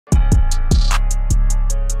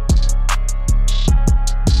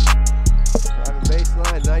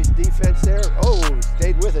defense there. Oh,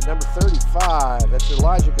 stayed with it. Number 35. That's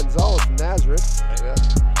Elijah Gonzalez from Nazareth.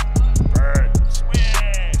 Bird, swish.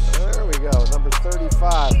 There we go. Number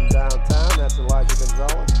 35 from downtown. That's Elijah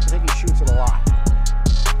Gonzalez. I think he shoots it a lot.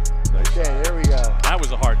 Okay, there we go. That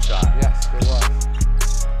was a hard shot. Yes, it was.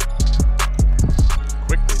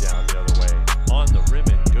 Quickly down the other way. On the rim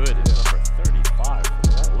and good is number 35 for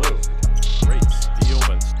the Blue. Great steal,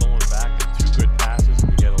 but stolen back and 2 good passes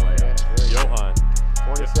and we get a layup. Yeah, Johan.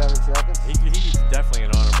 27 seconds. He's definitely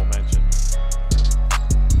an honorable mention.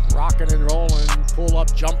 Rocking and rolling,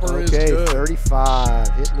 pull-up jumper is good. Okay, 35.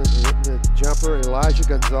 Hitting the jumper. Elijah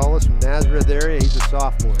Gonzalez from Nazareth area. He's a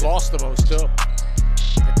sophomore. Lost the most, too.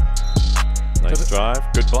 Nice drive,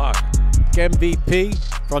 good block. MVP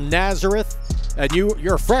from Nazareth. And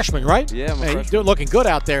you're a freshman, right? Yeah, I'm a freshman. You're looking good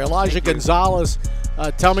out there. Elijah Gonzalez,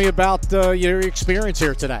 tell me about your experience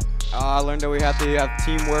here today. I learned that we have to have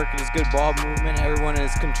teamwork and it's good ball movement. Everyone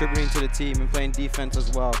is contributing to the team and playing defense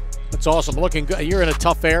as well. That's awesome. Looking good. You're in a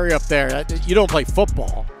tough area up there. You don't play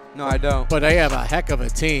football. No, I don't. But they have a heck of a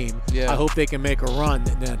team. Yeah. I hope they can make a run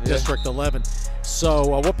in District 11.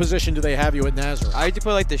 So what position do they have you at Nazareth? I used to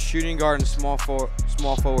play like the shooting guard and small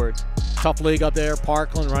forward. Tough league up there,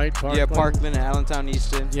 Parkland, right? Yeah, Parkland and Allentown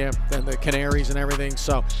Easton. Yeah, and the Canaries and everything.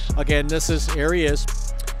 So again, here he is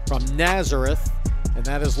from Nazareth, and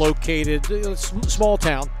that is located small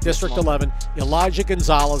town, District 11. Elijah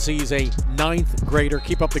Gonzalez. He's a 9th grader.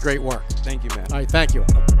 Keep up the great work. Thank you, man. All right, thank you.